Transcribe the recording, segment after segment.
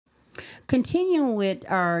Continuing with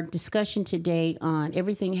our discussion today on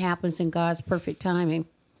everything happens in God's perfect timing,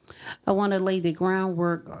 I want to lay the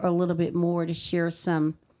groundwork a little bit more to share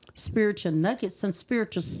some spiritual nuggets, some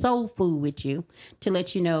spiritual soul food with you to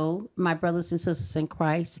let you know, my brothers and sisters in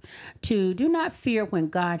Christ, to do not fear when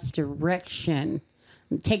God's direction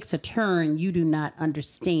takes a turn you do not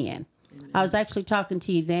understand. Amen. I was actually talking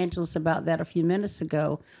to Evangelist about that a few minutes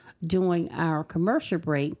ago during our commercial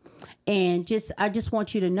break. And I just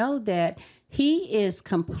want you to know that he is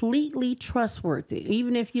completely trustworthy.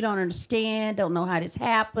 Even if you don't understand, don't know how this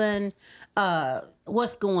happened,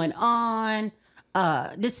 what's going on,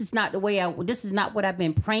 this is not what I've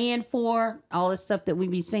been praying for, all the stuff that we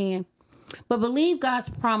be saying. But believe God's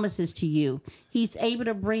promises to you. He's able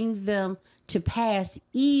to bring them to pass,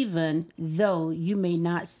 even though you may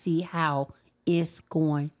not see how it's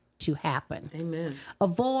going to happen. Amen.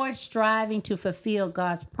 Avoid striving to fulfill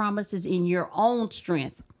God's promises in your own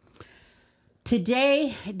strength.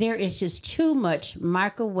 Today, there is just too much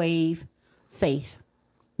microwave faith,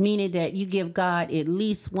 meaning that you give God at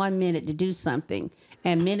least 1 minute to do something,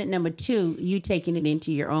 and minute number 2, you taking it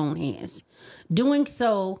into your own hands. Doing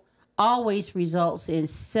so always results in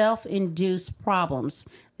self-induced problems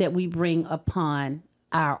that we bring upon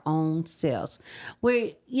our own selves.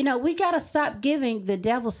 We got to stop giving the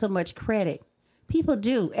devil so much credit. People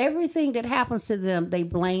do. Everything that happens to them, they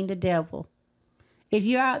blame the devil. If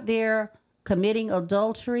you're out there committing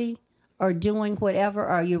adultery or doing whatever,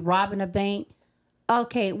 or you're robbing a bank,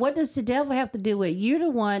 okay, what does the devil have to do with it? You're the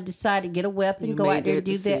one decided to get a weapon, go out there and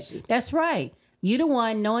do that. That's right. You're the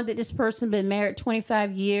one knowing that this person been married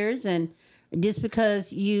 25 years, and just because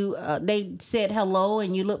they said hello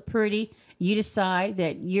and you look pretty, you decide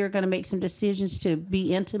that you're going to make some decisions to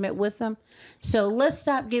be intimate with them. So let's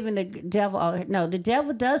stop giving the devil. No, the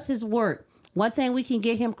devil does his work. One thing we can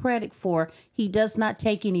give him credit for, he does not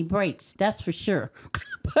take any breaks. That's for sure.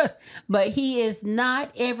 but he is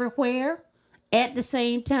not everywhere at the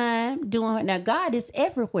same time doing it. Now, God is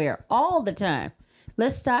everywhere all the time.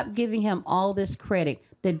 Let's stop giving him all this credit.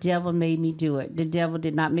 The devil made me do it. The devil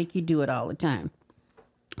did not make you do it all the time.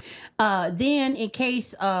 Then, in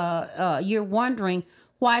case you're wondering,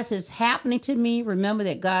 why is this happening to me? Remember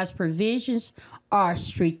that God's provisions are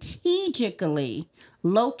strategically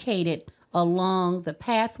located along the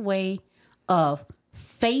pathway of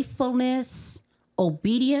faithfulness,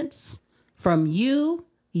 obedience from you,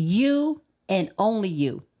 and only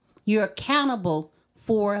you. You're accountable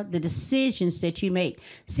for the decisions that you make.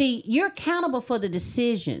 See, you're accountable for the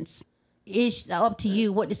decisions. It's up to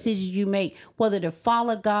you what decisions you make, whether to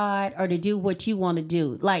follow God or to do what you want to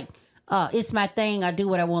do. Like, it's my thing, I do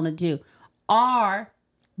what I want to do. Or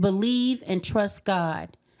believe and trust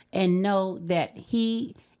God and know that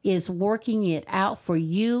he is working it out for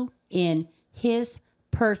you in his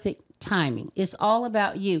perfect timing. It's all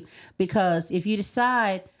about you, because if you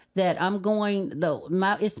decide that I'm going,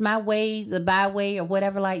 it's my way, the byway, or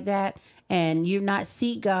whatever like that, and you're not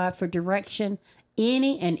seek God for direction,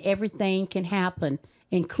 any and everything can happen,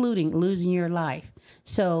 including losing your life.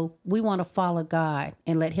 So we want to follow God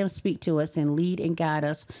and let him speak to us and lead and guide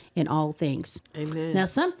us in all things. Amen. Now,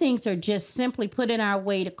 some things are just simply put in our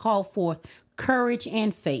way to call forth courage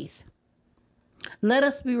and faith. Let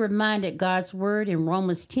us be reminded God's word in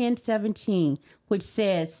Romans 10:17, which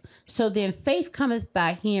says, "So then faith cometh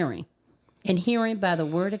by hearing, and hearing by the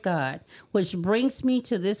word of God," which brings me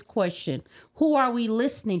to this question. Who are we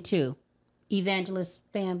listening to? Evangelist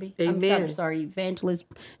Bambi? Amen. I'm sorry, Evangelist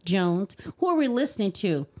Jones. Who are we listening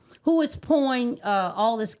to? Who is pouring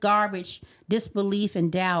all this garbage, disbelief,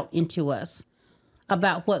 and doubt into us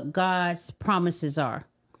about what God's promises are?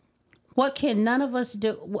 What can none of us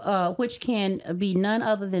do, which can be none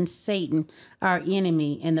other than Satan, our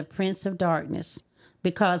enemy and the prince of darkness?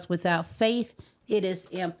 Because without faith, it is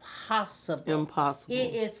impossible. Impossible.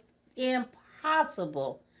 It is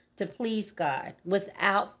impossible to please God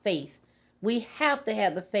without faith. We have to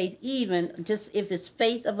have the faith, even just if it's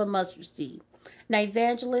faith of a mustard seed. Now,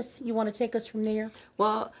 Evangelist, you want to take us from there?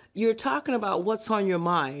 Well, you're talking about what's on your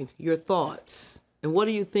mind, your thoughts, and what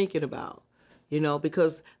are you thinking about?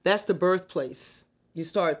 Because that's the birthplace. You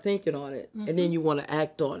start thinking on it, and then you want to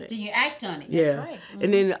act on it. Do you act on it? Yeah. That's right. Mm-hmm.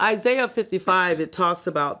 And in Isaiah 55, it talks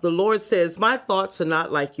about, the Lord says, "My thoughts are not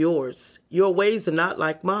like yours. Your ways are not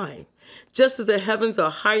like mine. Just as the heavens are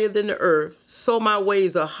higher than the earth, so my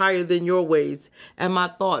ways are higher than your ways, and my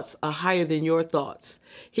thoughts are higher than your thoughts."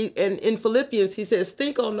 And in Philippians, he says,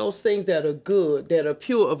 think on those things that are good, that are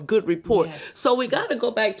pure, of good report. Yes. So we got to go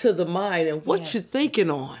back to the mind and what you're thinking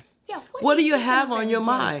on. Yeah, what do you have on your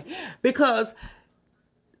mind? Because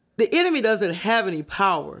the enemy doesn't have any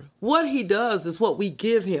power. What he does is what we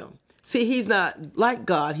give him. See, he's not like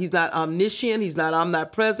God. He's not omniscient. He's not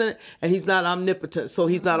omnipresent, and he's not omnipotent. So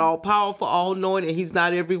he's not all powerful, all knowing, and he's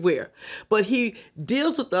not everywhere. But he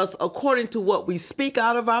deals with us according to what we speak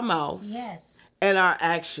out of our mouth Yes. and our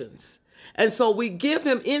actions. And so we give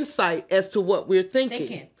him insight as to what we're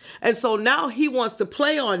thinking. And so now he wants to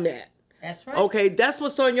play on that. That's right. Okay, that's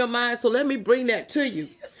what's on your mind. So let me bring that to you.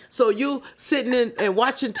 So you sitting in and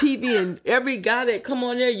watching TV, and every guy that come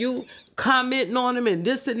on there, you commenting on him and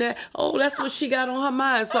this and that. Oh, that's what she got on her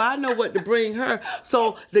mind. So I know what to bring her.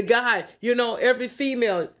 So the guy, you know, every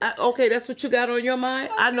female, okay, that's what you got on your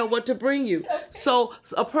mind. I know what to bring you. So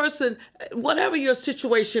a person, whatever your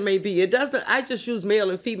situation may be, it doesn't, I just use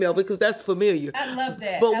male and female because that's familiar. I love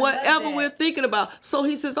that. But whatever we're thinking about, so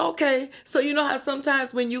he says, okay. So you know how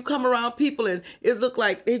sometimes when you come around people and it look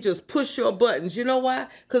like they just push your buttons, you know why?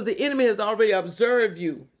 Because the enemy has already observed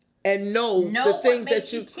you. And know the things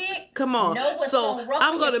that you come on. So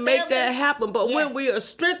I'm going to make that happen. But when we are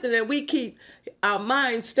strengthened and we keep our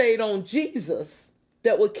mind stayed on Jesus,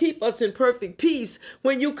 that will keep us in perfect peace.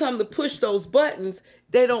 When you come to push those buttons,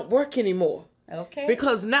 they don't work anymore. Okay.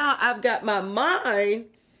 Because now I've got my mind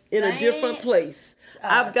in a different place.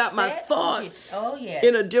 I've got my thoughts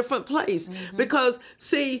in a different place. Because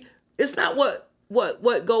see, it's not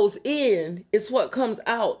what goes in, is what comes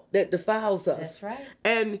out that defiles us. That's right.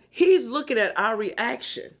 And he's looking at our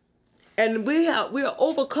reaction. And we are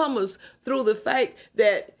overcomers through the fact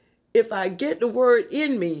that if I get the word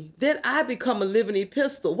in me, then I become a living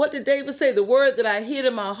epistle. What did David say? The word that I hid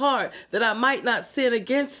in my heart, that I might not sin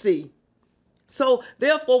against thee. So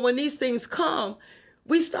therefore, when these things come,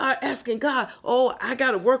 we start asking God, oh, I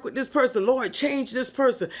got to work with this person. Lord, change this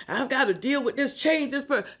person. I've got to deal with this, change this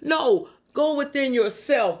person. No. Go within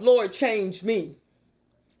yourself. Lord, change me.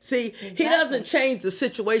 See, he doesn't change the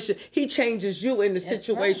situation. He changes you in the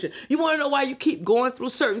situation. Right. You want to know why you keep going through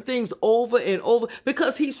certain things over and over?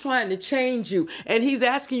 Because he's trying to change you. And he's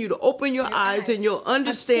asking you to open your eyes and your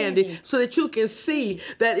understanding so that you can see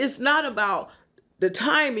that it's not about the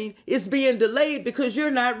timing. It's being delayed because you're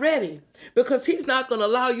not ready. Because he's not going to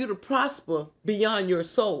allow you to prosper beyond your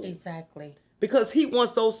soul. Exactly. Because he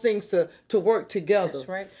wants those things to work together. That's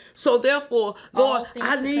right. So therefore, Lord,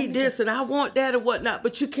 I need this and I want that and whatnot,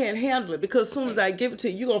 but you can't handle it because as soon as I give it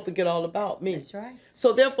to you, you're going to forget all about me. That's right.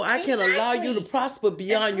 So therefore, I can't allow you to prosper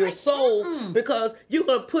beyond your soul because you're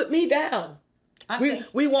going to put me down.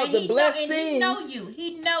 We want the blessings. He know you.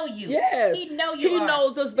 He know you. Yes. He know you. He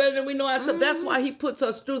knows us better than we know ourselves. That's why he puts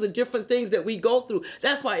us through the different things that we go through.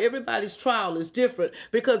 That's why everybody's trial is different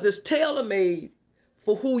because it's tailor-made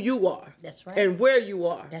for who you are. That's right. And where you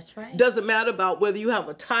are. That's right. Doesn't matter about whether you have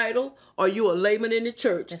a title or you a layman in the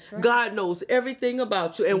church. That's right. God knows everything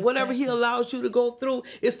about you. And whatever he allows you to go through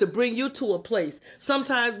is to bring you to a place.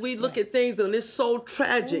 Sometimes we look at things and it's so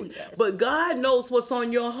tragic. Ooh, yes. But God knows what's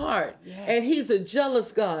on your heart. Yes. And he's a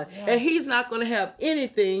jealous God. Yes. And he's not going to have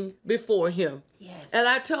anything before him. Yes. And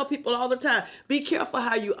I tell people all the time, be careful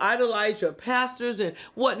how you idolize your pastors and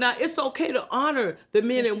whatnot. It's okay to honor the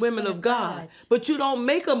men and women of God, but you don't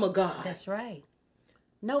make them a God. That's right.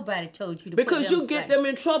 Nobody told you to because put them you get them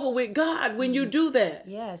in trouble with God when you do that.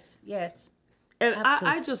 Yes, yes. And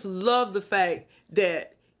I just love the fact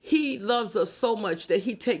that he loves us so much that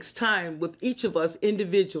he takes time with each of us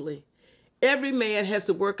individually. Every man has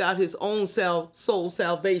to work out his own soul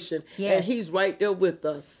salvation. Yes. And he's right there with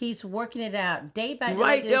us. He's working it out day by day.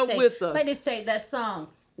 Right there with us. Like they say that song,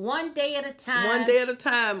 one day at a time. One day at a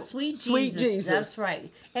time. Sweet Jesus. Sweet Jesus. That's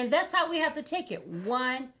right. And that's how we have to take it.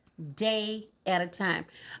 One day at a time.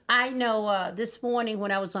 I know this morning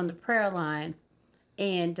when I was on the prayer line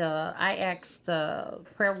and I asked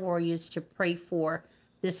prayer warriors to pray for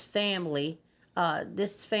this family.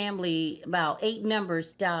 This family, about 8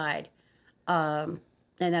 members died. And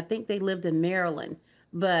I think they lived in Maryland,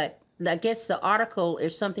 but I guess the article or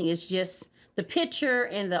something is just the picture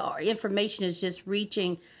and the information is just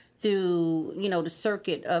reaching through, the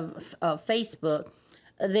circuit of Facebook.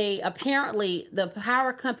 They apparently, the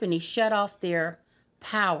power company shut off their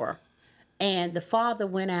power and the father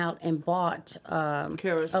went out and bought a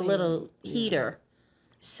little heater.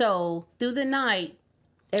 So through the night,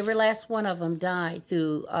 every last one of them died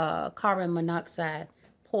through carbon monoxide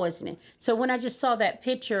poisoning. So when I just saw that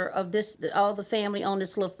picture of all the family on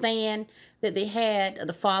this little fan that they had,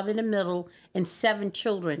 the father in the middle, and 7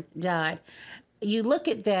 children died. You look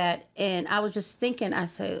at that, and I was just thinking, I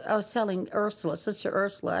was telling Ursula, Sister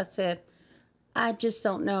Ursula, I said, I just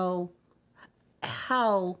don't know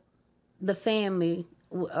how the family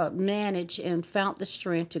managed and found the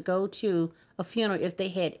strength to go to a funeral if they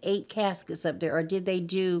had 8 caskets up there, or did they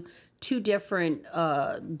do 2 different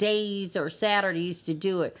days or Saturdays to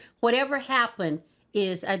do it. Whatever happened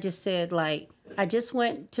is I just said, like, I just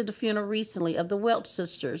went to the funeral recently of the Welch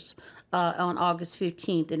sisters on August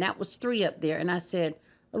 15th, and that was 3 up there. And I said,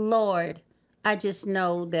 Lord, I just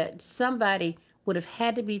know that somebody would have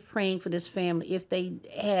had to be praying for this family if they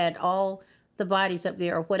had all the bodies up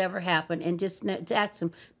there or whatever happened, and just to ask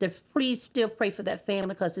them to please still pray for that family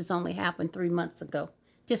because it's only happened 3 months ago.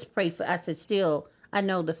 Just pray for, I said, still, I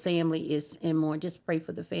know the family is in mourning. Just pray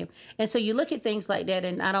for the family. And so you look at things like that,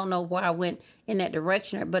 and I don't know why I went in that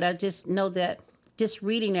direction, but I just know that just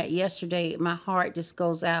reading that yesterday, my heart just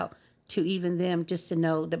goes out to even them just to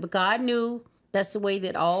know that, but God knew that's the way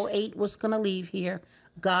that all 8 was going to leave here.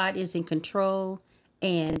 God is in control,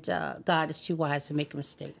 and God is too wise to make a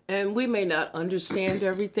mistake. And we may not understand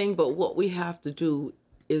everything, but what we have to do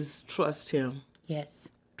is trust him. Yes.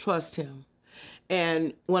 Trust him.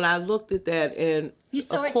 And when I looked at that, and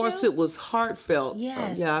of course it was heartfelt.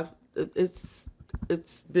 Yes. Yeah, it's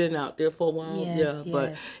been out there for a while. Yes, yeah, yes.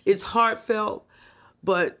 But it's heartfelt,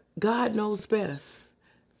 but God knows best.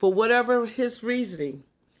 For whatever his reasoning,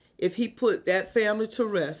 if he put that family to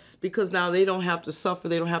rest, because now they don't have to suffer,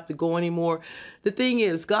 they don't have to go anymore. The thing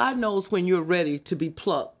is, God knows when you're ready to be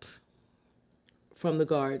plucked from the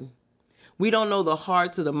garden. We don't know the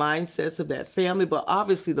hearts or the mindsets of that family, but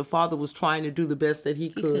obviously the father was trying to do the best that he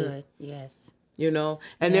could. He could, yes. You know,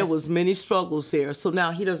 and yes. There was many struggles there. So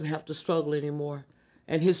now he doesn't have to struggle anymore.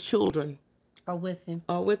 And his children are with him.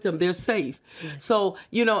 They're safe. Yes. So,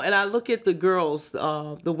 you know, and I look at the girls,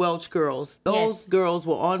 the Welch girls. Those girls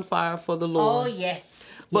were on fire for the Lord. Oh,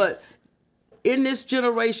 yes. But in this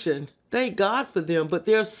generation, thank God for them. But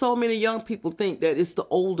there are so many young people think that it's the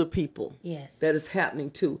older people that is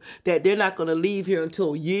happening to, that they're not going to leave here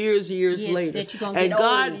until years later. That you're gonna and get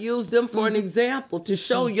God old. used them for an example to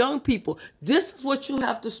show young people, this is what you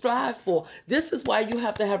have to strive for. This is why you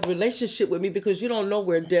have to have a relationship with me, because you don't know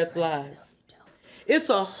where death lies. It's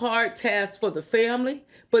a hard task for the family,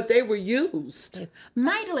 but they were used.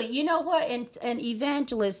 Mightily. You know what? And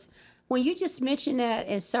Evangelist, when you just mentioned that,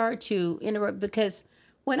 and sorry to interrupt, because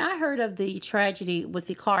when I heard of the tragedy with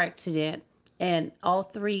the car accident and all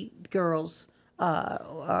 3 girls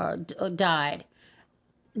died,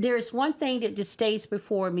 there's one thing that just stays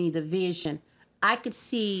before me, the vision. I could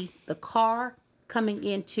see the car coming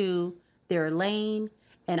into their lane,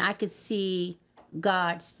 and I could see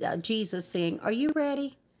Jesus saying, "Are you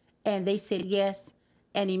ready?" And they said yes.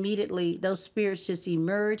 And immediately those spirits just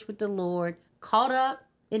emerged with the Lord, caught up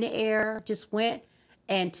in the air, just went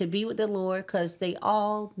and to be with the Lord, because they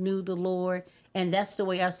all knew the Lord. And that's the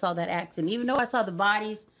way I saw that accident. Even though I saw the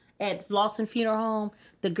bodies at Lawson Funeral Home,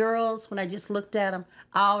 the girls, when I just looked at them,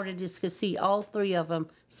 I already just could see all 3 of them,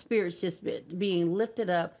 spirits just being lifted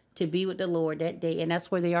up to be with the Lord that day. And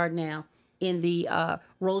that's where they are now, in the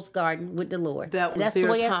Rose Garden with the Lord. That was that's their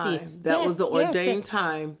the way time. I see it. That was the ordained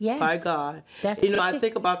time by God. That's I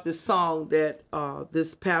think about this song that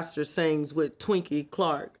this pastor sings with Twinkie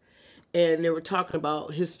Clark, and they were talking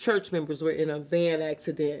about his church members were in a van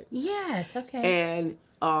accident. Yes, okay. And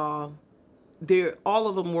all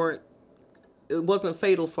of them weren't. It wasn't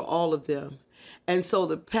fatal for all of them, and so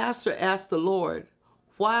the pastor asked the Lord,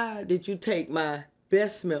 "Why did you take my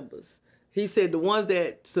best members?" He said, "The ones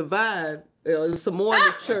that survived, there's some more in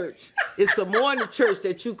the church. It's some more in the church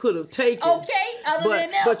that you could have taken." Okay, other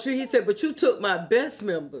than that. He said, "But you took my best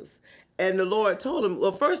members." And the Lord told him,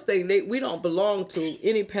 well, first thing, we don't belong to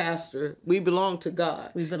any pastor. We belong to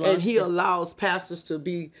God. And he allows pastors to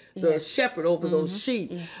be the shepherd over those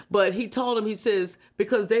sheep. Yes. But he told him, he says,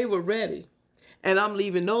 because they were ready. And I'm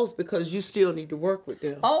leaving those because you still need to work with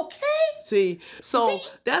them. Okay. So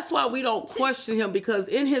that's why we don't question him, because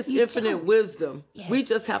in his infinite wisdom, we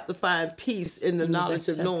just have to find peace in the knowledge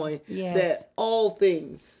of knowing that all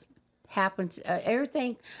things happens.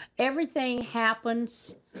 Everything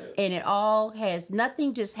happens, and it all has,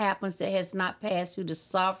 nothing just happens that has not passed through the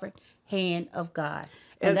sovereign hand of God.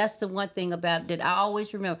 And that's the one thing about it that I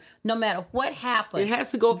always remember. No matter what happens, it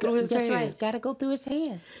has to go through his hands. That's right. Got to go through his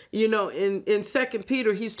hands. You know, in 2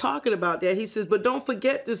 Peter, he's talking about that. He says, but don't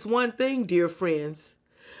forget this one thing, dear friends.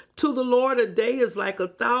 To the Lord, a day is like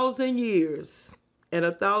 1,000 years, and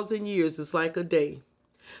 1,000 years is like a day.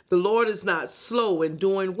 The Lord is not slow in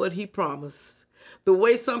doing what he promised, the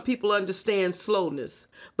way some people understand slowness,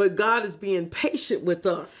 but God is being patient with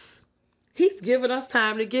us. He's giving us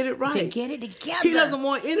time to get it right. To get it together. He doesn't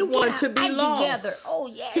want anyone to be lost. Together. Oh,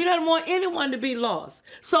 yes. He doesn't want anyone to be lost.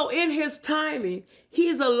 So in his timing,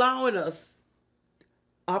 he's allowing us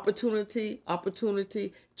opportunity,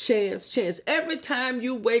 chance. Every time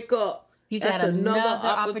you wake up, You got another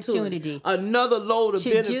opportunity. Another load of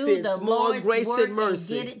benefits, do the more Lord's grace work and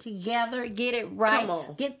mercy. And get it together, get it right, Come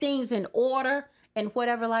on. get things in order and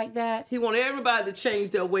whatever like that. He wants everybody to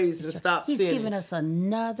change their ways and stop sinning. He's given us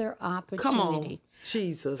another opportunity. Come on,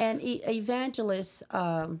 Jesus. And Evangelist,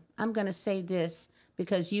 I'm going to say this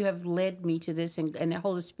because you have led me to this, and the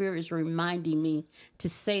Holy Spirit is reminding me to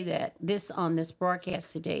say that this on this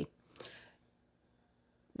broadcast today.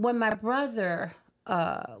 When my brother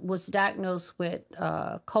was diagnosed with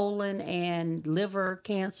colon and liver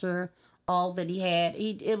cancer, all that he had,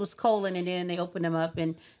 it was colon, and then they opened him up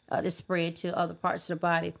and it spread to other parts of the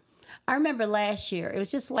body. I remember last year, it was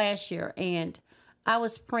just last year, and I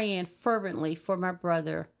was praying fervently for my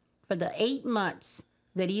brother for the 8 months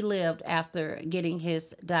that he lived after getting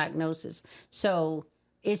his diagnosis. So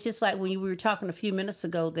it's just like when we were talking a few minutes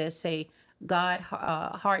ago that say God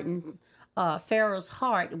hardened Pharaoh's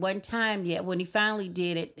heart one time yet. When he finally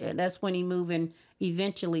did it, that's when he moved and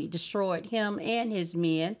eventually destroyed him and his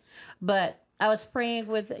men. But I was praying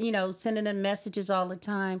with, sending them messages all the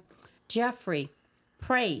time. Jeffrey,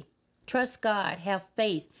 pray, trust God, have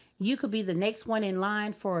faith. You could be the next one in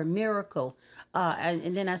line for a miracle.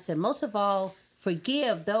 And then I said, most of all,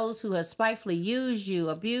 forgive those who have spitefully used you,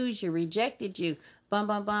 abused you, rejected you. Bum,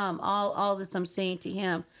 bum, bum. All this I'm saying to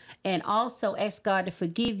him. And also ask God to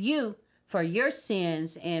forgive you for your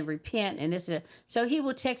sins and repent. And this. So he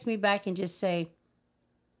will text me back and just say,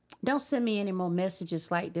 don't send me any more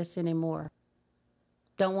messages like this anymore.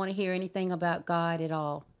 Don't want to hear anything about God at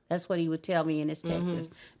all. That's what he would tell me in his texts.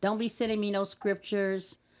 Don't be sending me no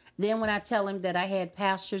scriptures. Then when I tell him that I had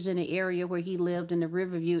pastors in the area where he lived, in the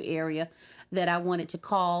Riverview area, that I wanted to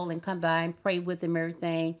call and come by and pray with him,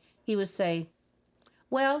 everything, he would say,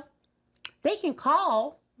 well, they can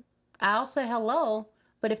call. I'll say hello.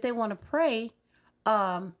 But if they want to pray,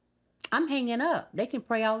 I'm hanging up. They can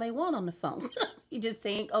pray all they want on the phone. You just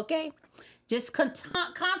saying, okay? Just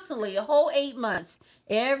constantly, a whole 8 months.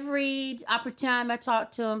 Every time I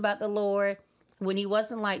talked to him about the Lord, when he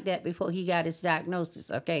wasn't like that before he got his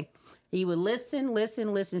diagnosis, okay? He would listen,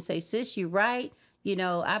 say, sis, you're right.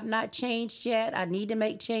 I've not changed yet. I need to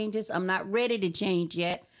make changes. I'm not ready to change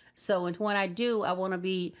yet. So when I do, I want to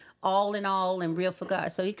be all in all and real for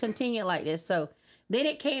God. So he continued like this. So then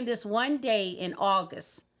it came this one day in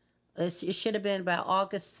August. It should have been about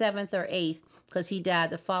August 7th or 8th because he died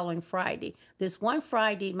the following Friday. This one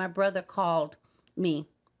Friday, my brother called me.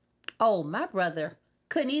 Oh, my brother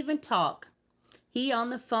couldn't even talk. He on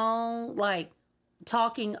the phone, like,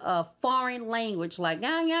 talking a foreign language, like,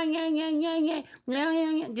 just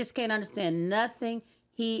can't understand nothing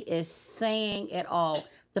he is saying at all.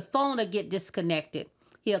 The phone will get disconnected.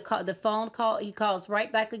 He'll call the phone call. He calls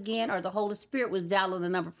right back again, or the Holy Spirit was dialing the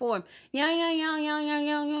number for him. He'll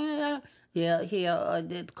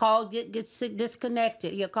call gets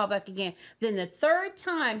disconnected. He'll call back again. Then the third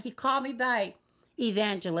time he called me back,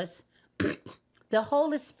 Evangelist, the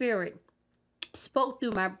Holy Spirit spoke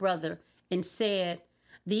through my brother and said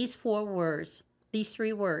these 4 words, these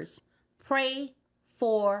 3 words: pray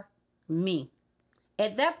for me.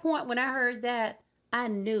 At that point, when I heard that, I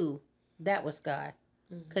knew that was God.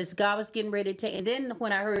 Because God was getting ready to take, and then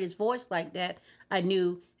when I heard his voice like that, I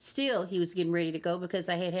knew still he was getting ready to go, because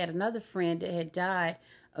I had another friend that had died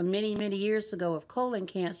many, many years ago of colon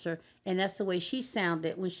cancer, and that's the way she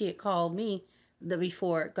sounded when she had called me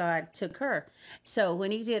before God took her. So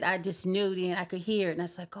when he did, I just knew, then I could hear it, and I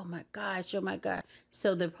was like, oh my gosh, oh my God.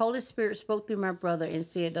 So the Holy Spirit spoke through my brother and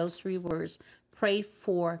said those 3 words: pray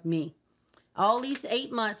for me. All these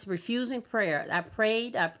 8 months refusing prayer, I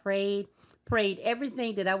prayed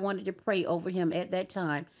everything that I wanted to pray over him at that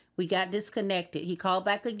time. We got disconnected. He called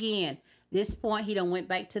back again. This point, he done went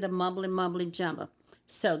back to the mumbling jumble.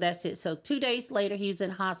 So that's it. So 2 days later, he's in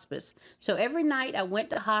hospice. So every night I went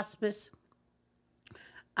to hospice.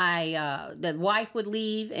 The wife would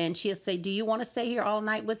leave and she'll say, do you want to stay here all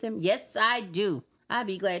night with him? Yes, I do. I'd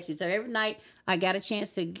be glad to. So every night I got a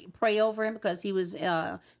chance to pray over him, because he was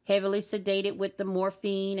heavily sedated with the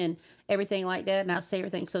morphine and everything like that. And I'll say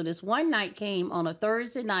everything. So this one night came on a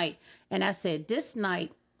Thursday night, and I said, this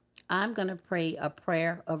night I'm going to pray a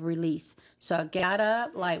prayer of release. So I got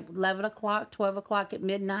up like 11 o'clock, 12 o'clock at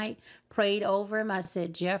midnight, prayed over him. I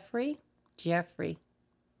said, Jeffrey,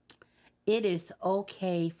 it is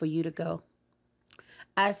okay for you to go.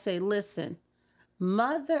 I say, listen,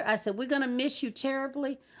 Mother, I said, we're going to miss you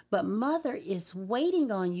terribly, but Mother is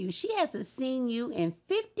waiting on you. She hasn't seen you in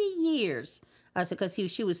 50 years. I said, because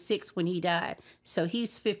she was 6 when he died. So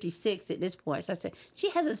he's 56 at this point. So I said,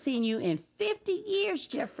 she hasn't seen you in 50 years,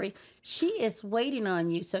 Jeffrey. She is waiting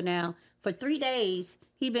on you. So now for 3 days,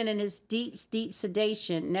 He been in his deep, deep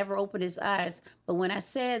sedation, never opened his eyes. But when I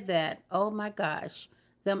said that, oh my gosh,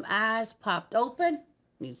 them eyes popped open.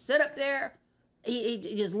 He sit up there. He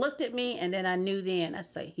just looked at me, and then I knew then. I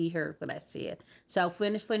say, he heard what I said. So I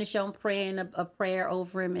finished on praying a prayer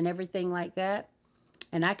over him and everything like that.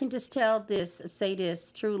 And I can just say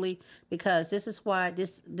this truly, because this is why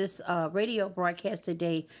this radio broadcast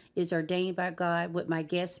today is ordained by God, with my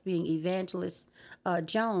guest being Evangelist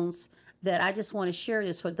Jones, that I just want to share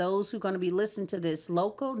this for those who are going to be listening to this,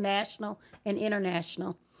 local, national, and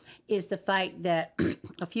international, is the fact that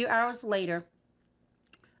a few hours later,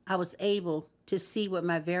 I was able to see with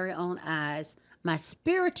my very own eyes, my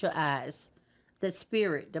spiritual eyes, the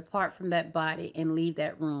spirit depart from that body and leave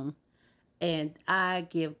that room. And I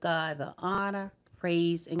give God the honor,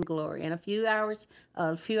 praise, and glory. And a few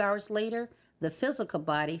hours later, the physical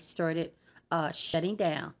body started shutting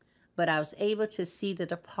down. But I was able to see the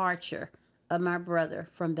departure of my brother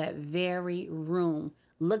from that very room.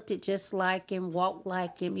 Looked it just like him, walked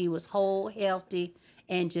like him. He was whole, healthy,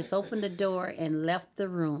 and just opened the door and left the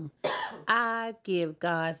room. I give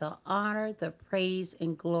God the honor, the praise,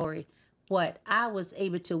 and glory. What I was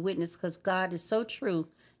able to witness, because God is so true.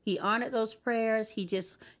 He honored those prayers.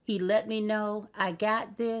 He let me know I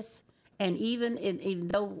got this. And even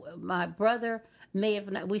though my brother may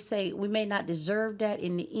have not, we may not deserve that,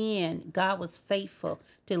 in the end, God was faithful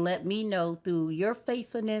to let me know through your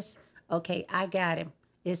faithfulness, okay, I got him.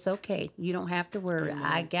 It's okay. You don't have to worry. Amen.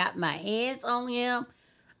 I got my hands on him.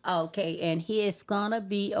 Okay, and he is gonna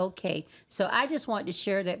be okay. So I just want to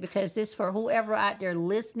share that, because this for whoever out there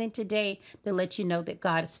listening today, to let you know that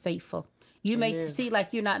God is faithful. You Amen. May see like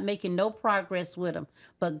you're not making no progress with him,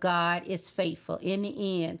 but God is faithful. In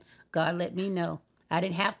the end, God let me know. I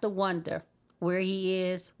didn't have to wonder where he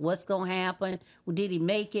is, what's going to happen. Did he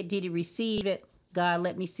make it? Did he receive it? God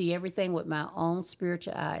let me see everything with my own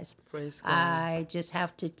spiritual eyes. Praise God. I just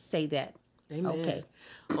have to say that. Amen. Okay.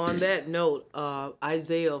 On that note,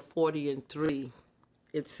 Isaiah 40:3,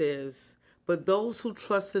 it says, "But those who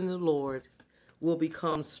trust in the Lord will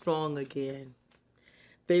become strong again.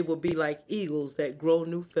 They will be like eagles that grow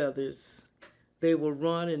new feathers. They will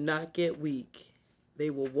run and not get weak. They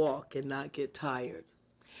will walk and not get tired."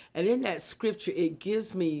 And in that scripture, it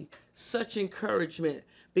gives me such encouragement,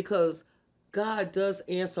 because God does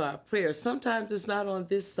answer our prayers. Sometimes it's not on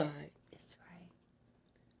this side. That's right.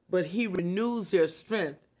 But he renews their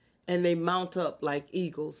strength, and they mount up like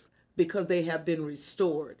eagles because they have been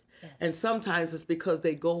restored. Yes. And sometimes it's because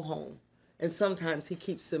they go home. And sometimes he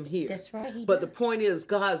keeps them here. That's right. But the point is,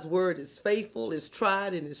 God's word is faithful, is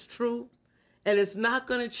tried, and is true. And it's not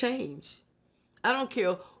going to change. I don't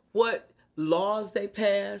care what laws they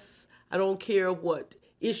pass. I don't care what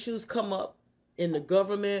issues come up in the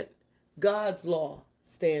government. God's law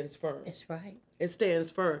stands firm. That's right. It stands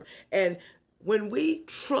firm. And when we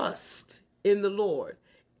trust in the Lord,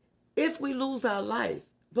 if we lose our life,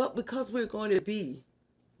 but because we're going to be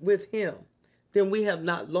with him, then we have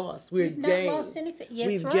not lost. We've gained. Not lost anything. Yes,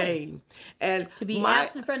 We've right. gained. And to be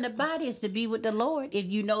absent from the body is to be with the Lord, if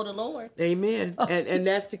you know the Lord. Amen. And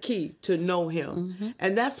that's the key, to know him. Mm-hmm.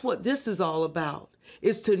 And that's what this is all about,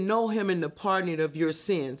 is to know him in the pardoning of your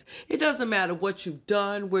sins. It doesn't matter what you've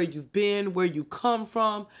done, where you've been, where you come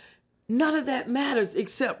from. None of that matters,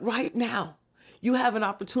 except right now. You have an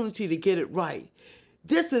opportunity to get it right.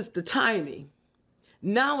 This is the timing.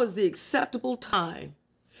 Now is the acceptable time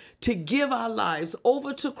to give our lives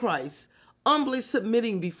over to Christ, humbly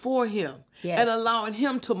submitting before him. Yes. And allowing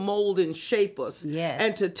him to mold and shape us. Yes.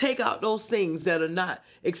 And to take out those things that are not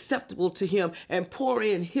acceptable to him and pour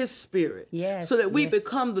in his spirit. Yes. So that we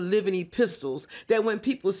become the living epistles, that when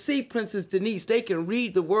people see Princess Denise, they can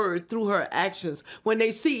read the word through her actions. When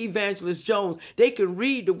they see Evangelist Jones, they can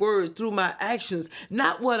read the word through my actions.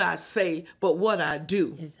 Not what I say, but what I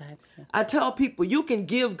do. Exactly. I tell people, you can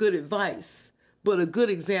give good advice, but a good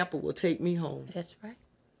example will take me home. That's right.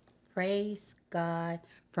 Praise God,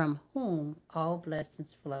 from whom all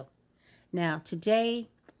blessings flow. Now, today,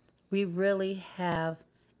 we really have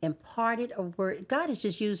imparted a word. God has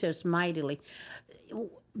just used us mightily.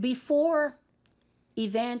 Before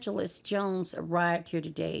Evangelist Jones arrived here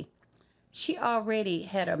today, she already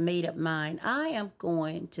had a made-up mind. I am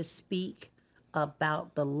going to speak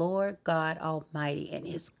about the Lord God Almighty and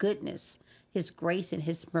his goodness, his grace, and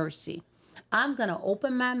his mercy. I'm going to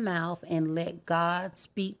open my mouth and let God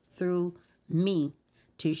speak through me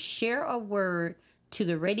to share a word to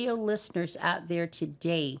the radio listeners out there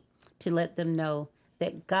today, to let them know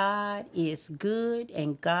that God is good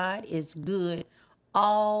and God is good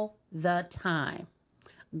all the time.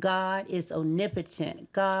 God is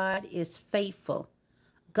omnipotent. God is faithful.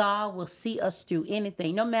 God will see us through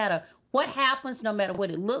anything, no matter what happens, no matter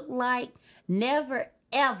what it looked like. Never,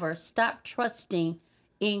 ever stop trusting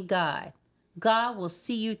in God. God will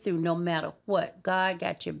see you through no matter what. God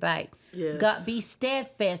got your back. Yes. God, be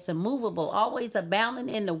steadfast and movable, always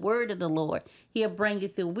abounding in the word of the Lord. He'll bring you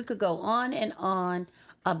through. We could go on and on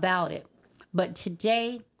about it. But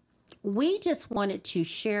today, we just wanted to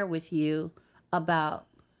share with you about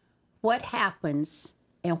what happens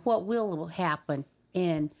and what will happen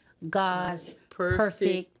in God's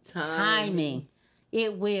perfect timing.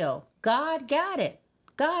 It will. God got it.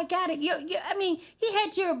 God got it. I mean, he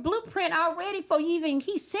had your blueprint already for you.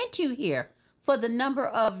 He sent you here for the number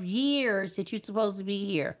of years that you're supposed to be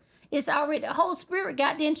here. It's already, the Holy Spirit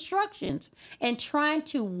got the instructions and trying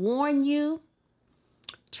to warn you,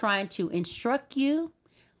 trying to instruct you,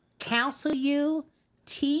 counsel you,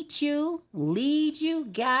 teach you, lead you,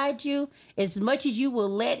 guide you, as much as you will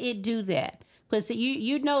let it do that. Because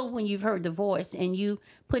you know when you've heard the voice and you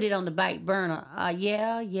put it on the back burner,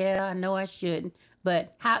 yeah, I know I shouldn't.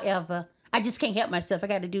 But however, I just can't help myself. I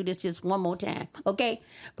got to do this just one more time, okay?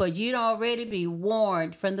 But you'd already be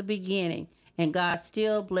warned from the beginning. And God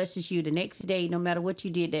still blesses you the next day, no matter what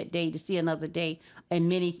you did that day, to see another day.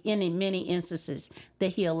 And in many instances, that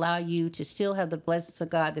He'll allow you to still have the blessings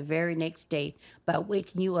of God the very next day by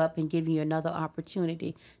waking you up and giving you another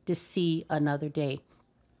opportunity to see another day.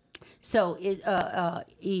 So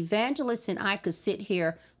Evangelist and I could sit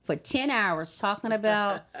here for 10 hours talking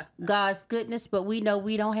about God's goodness, but we know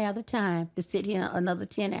we don't have the time to sit here another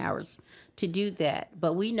 10 hours to do that.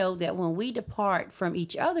 But we know that when we depart from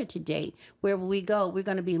each other today, wherever we go, we're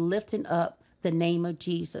going to be lifting up the name of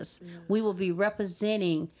Jesus. Yes. We will be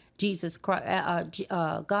representing Jesus,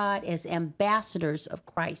 God, as ambassadors of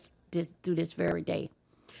Christ through this very day.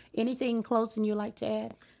 Anything in closing you'd like to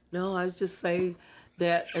add? No, I just say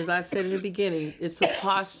that, as I said in the beginning, it's a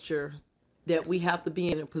posture that we have to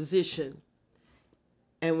be in a position.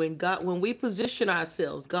 And when we position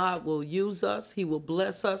ourselves, God will use us. He will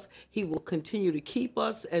bless us. He will continue to keep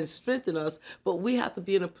us and strengthen us. But we have to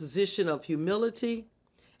be in a position of humility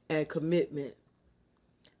and commitment.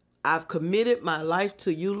 I've committed my life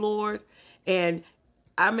to you, Lord, and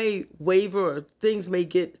I may waver or things may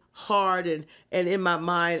get hard, and in my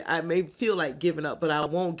mind I may feel like giving up, but I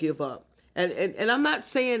won't give up. And I'm not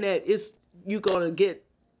saying that it's you're going to get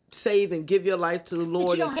saved and give your life to the Lord.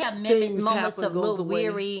 But you don't have moments of little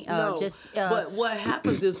weary. No. But what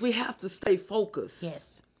happens is we have to stay focused.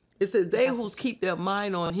 Yes. It says they who keep their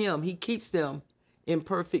mind on Him, He keeps them in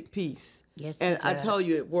perfect peace. Yes, and I tell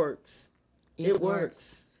you, it works. It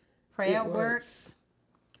works. Prayer works.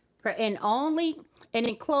 And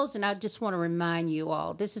in closing, I just want to remind you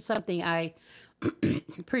all, this is something I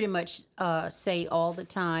pretty much say all the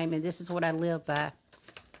time, and this is what I live by.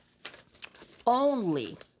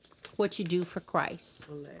 Only what you do for Christ.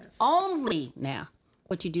 Bless. Only now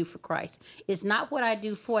what you do for Christ. It's not what I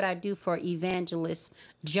do for Evangelist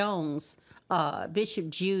Jones, Bishop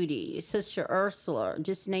Judy, Sister Ursula,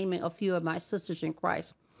 just naming a few of my sisters in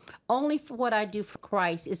Christ. Only for what I do for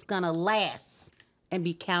Christ is going to last and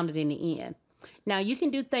be counted in the end. Now, you can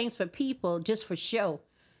do things for people just for show.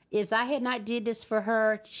 If I had not did this for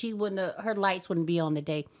her, her lights wouldn't be on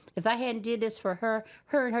today. If I hadn't did this for her,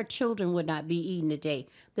 her and her children would not be eating today.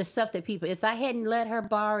 The stuff that people, if I hadn't let her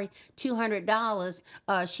borrow $200,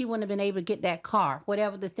 she wouldn't have been able to get that car.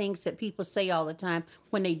 Whatever the things that people say all the time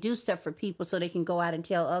when they do stuff for people so they can go out and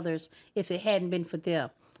tell others if it hadn't been for them.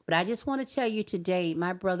 But I just want to tell you today,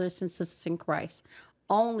 my brothers and sisters in Christ,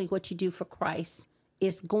 only what you do for Christ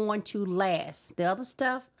is going to last. The other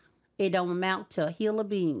stuff, it don't amount to a hill of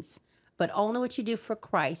beans. But only what you do for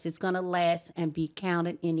Christ is going to last and be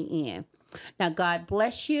counted in the end. Now, God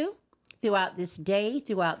bless you throughout this day,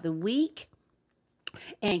 throughout the week.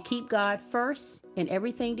 And keep God first in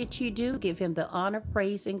everything that you do. Give Him the honor,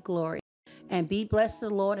 praise, and glory. And be blessed to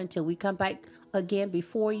the Lord until we come back again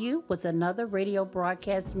before you with another radio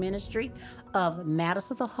broadcast ministry of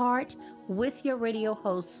Matters of the Heart with your radio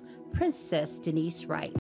host, Princess Denise Wright.